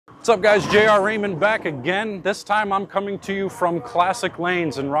What's up guys, Raymond back again. This time I'm coming to you from Classic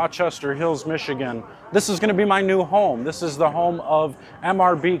Lanes in Rochester Hills, Michigan. This is going to be my new home. This is the home of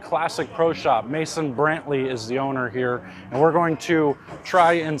MRB Classic Pro Shop. Mason Brantley is the owner here, and we're going to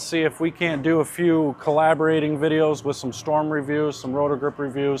try and see if we can't do a few collaborating videos with some Storm reviews, some Roto Grip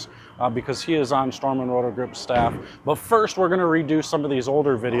reviews, because he is on Storm and Roto Grip staff. But first we're going to redo some of these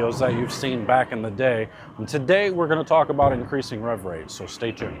older videos that you've seen back in the day. And today we're going to talk about increasing rev rate, so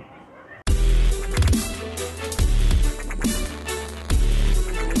stay tuned.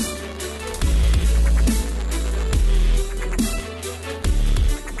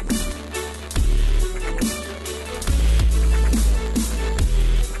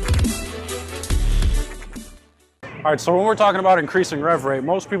 All right, so when we're talking about increasing rev rate,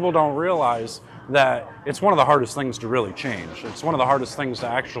 most people don't realize that it's one of the hardest things to really change. It's one of the hardest things to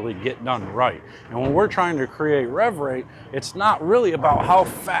actually get done right. And when we're trying to create rev rate, it's not really about how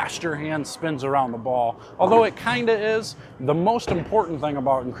fast your hand spins around the ball, although it kind of is. The most important thing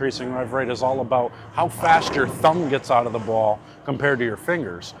about increasing rev rate is all about how fast your thumb gets out of the ball compared to your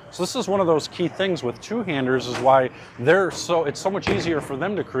fingers. So this is one of those key things with two-handers, is why it's so much easier for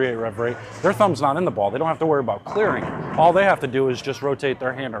them to create rev rate. Their thumb's not in the ball. They don't have to worry about clearing it. All they have to do is just rotate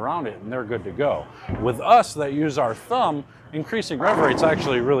their hand around it and they're good to go. With us that use our thumb, increasing rev rate is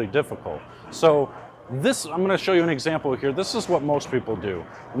actually really difficult. So I'm going to show you an example here. This is what most people do.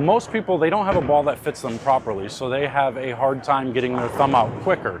 Most people, they don't have a ball that fits them properly, so they have a hard time getting their thumb out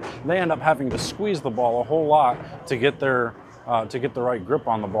quicker. They end up having to squeeze the ball a whole lot to get the right grip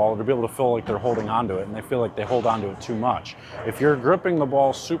on the ball, to be able to feel like they're holding onto it, and they feel like they hold onto it too much. If you're gripping the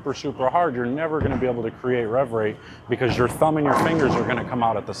ball super hard, you're never going to be able to create rev rate, because your thumb and your fingers are going to come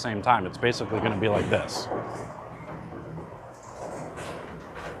out at the same time. It's basically going to be like this.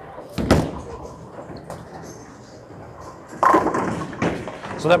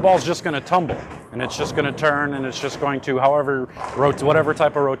 So that ball's just going to tumble, and it's just going to turn, and it's just going to, whatever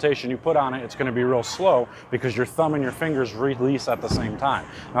type of rotation you put on it, it's going to be real slow because your thumb and your fingers release at the same time.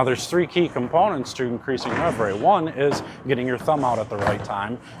 Now there's three key components to increasing rev rate. One is getting your thumb out at the right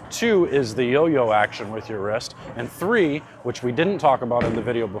time. Two is the yo-yo action with your wrist. And three, which we didn't talk about in the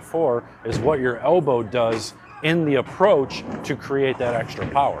video before, is what your elbow does in the approach to create that extra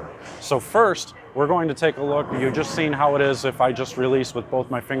power. So first, we're going to take a look. You've just seen how it is if I just release with both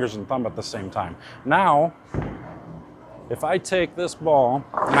my fingers and thumb at the same time. Now, if I take this ball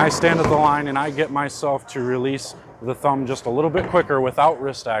and I stand at the line and I get myself to release the thumb just a little bit quicker without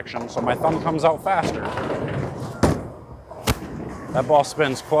wrist action, so my thumb comes out faster, that ball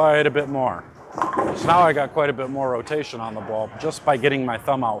spins quite a bit more. So now I got quite a bit more rotation on the ball just by getting my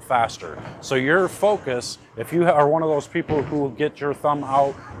thumb out faster. So your focus, if you are one of those people who get your thumb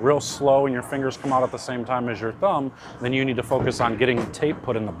out real slow and your fingers come out at the same time as your thumb, then you need to focus on getting tape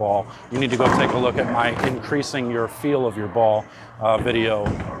put in the ball. You need to go take a look at my increasing your feel of your ball video,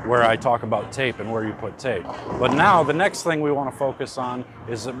 where I talk about tape and where you put tape. But now the next thing we want to focus on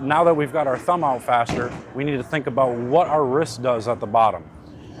is, now that we've got our thumb out faster, we need to think about what our wrist does at the bottom.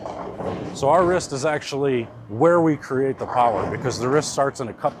 So our wrist is actually where we create the power, because the wrist starts in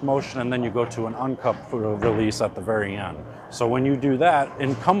a cupped motion and then you go to an uncupped release at the very end. So when you do that,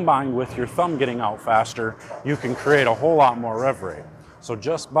 and combined with your thumb getting out faster, you can create a whole lot more rev rate. So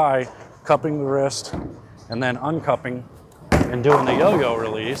just by cupping the wrist and then uncupping and doing the yo-yo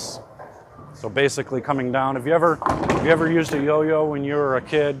release, so basically coming down. Have you ever used a yo-yo when you were a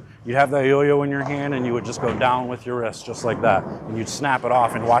kid? You'd have that yo-yo in your hand and you would just go down with your wrist just like that. And you'd snap it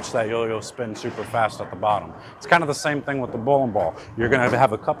off and watch that yo-yo spin super fast at the bottom. It's kind of the same thing with the bowling ball. You're going to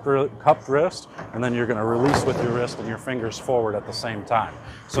have a cupped wrist, and then you're going to release with your wrist and your fingers forward at the same time.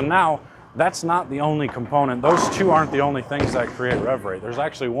 So now, that's not the only component. Those two aren't the only things that create rev rate. There's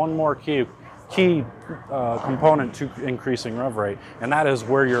actually one more key component to increasing rev rate, and that is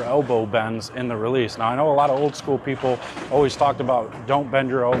where your elbow bends in the release. Now I know a lot of old school people always talked about don't bend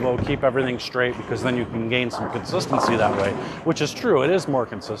your elbow, keep everything straight, because then you can gain some consistency that way, which is true. It is more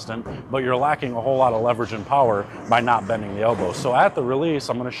consistent, but you're lacking a whole lot of leverage and power by not bending the elbow. So at the release,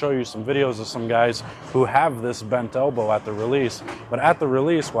 I'm going to show you some videos of some guys who have this bent elbow at the release. But at the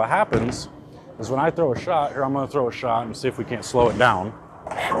release, what happens is when I throw a shot, here I'm going to throw a shot and see if we can't slow it down.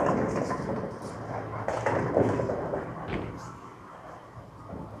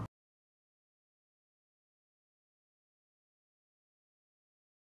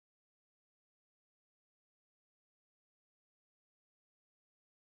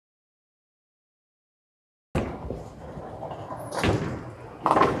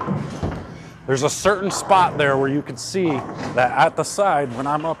 There's a certain spot there where you can see that at the side, when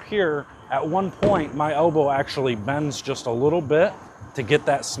I'm up here, at one point my elbow actually bends just a little bit, to get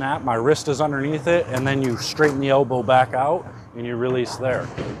that snap. My wrist is underneath it, and then you straighten the elbow back out and you release there.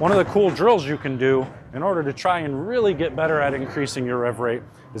 One of the cool drills you can do in order to try and really get better at increasing your rev rate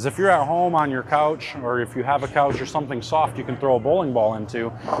is if you're at home on your couch, or if you have a couch or something soft you can throw a bowling ball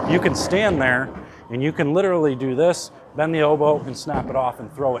into, you can stand there and you can literally do this, bend the elbow and snap it off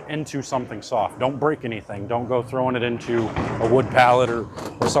and throw it into something soft. Don't break anything. Don't go throwing it into a wood pallet or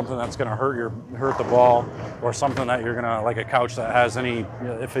something that's gonna hurt the ball, or something that you're gonna, like a couch that has any,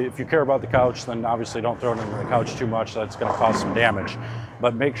 if you care about the couch, then obviously don't throw it into the couch too much. That's gonna cause some damage.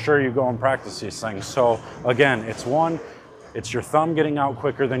 But make sure you go and practice these things. So again, it's your thumb getting out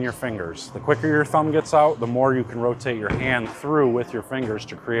quicker than your fingers. The quicker your thumb gets out, the more you can rotate your hand through with your fingers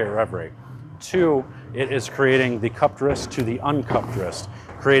to create rev rate. 2, it is creating the cupped wrist to the uncupped wrist,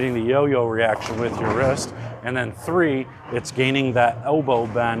 creating the yo-yo reaction with your wrist. And then 3, it's gaining that elbow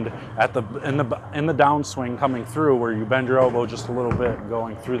bend in the downswing coming through, where you bend your elbow just a little bit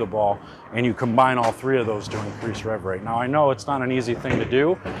going through the ball, and you combine all 3 of those to increase rev rate. Now I know it's not an easy thing to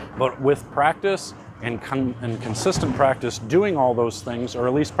do, but with practice and consistent practice doing all those things, or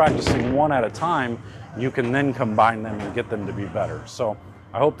at least practicing one at a time, you can then combine them and get them to be better. So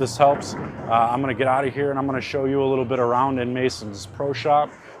I hope this helps. I'm gonna get out of here and I'm gonna show you a little bit around in Mason's pro shop,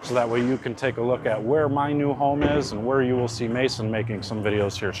 so that way you can take a look at where my new home is and where you will see Mason making some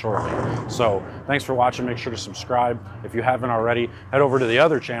videos here shortly. So thanks for watching. Make sure to subscribe. If you haven't already, head over to the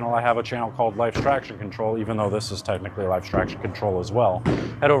other channel. I have a channel called Life's Traction Control, even though this is technically Life's Traction Control as well.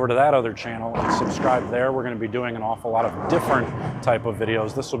 Head over to that other channel and subscribe there. We're gonna be doing an awful lot of different type of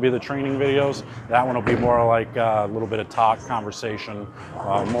videos. This will be the training videos. That one will be more like a little bit of talk, conversation,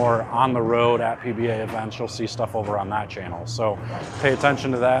 more on the road at PBA events. You'll see stuff over on that channel. So pay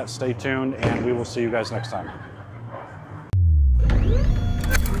attention to that. Stay tuned, and we will see you guys next time.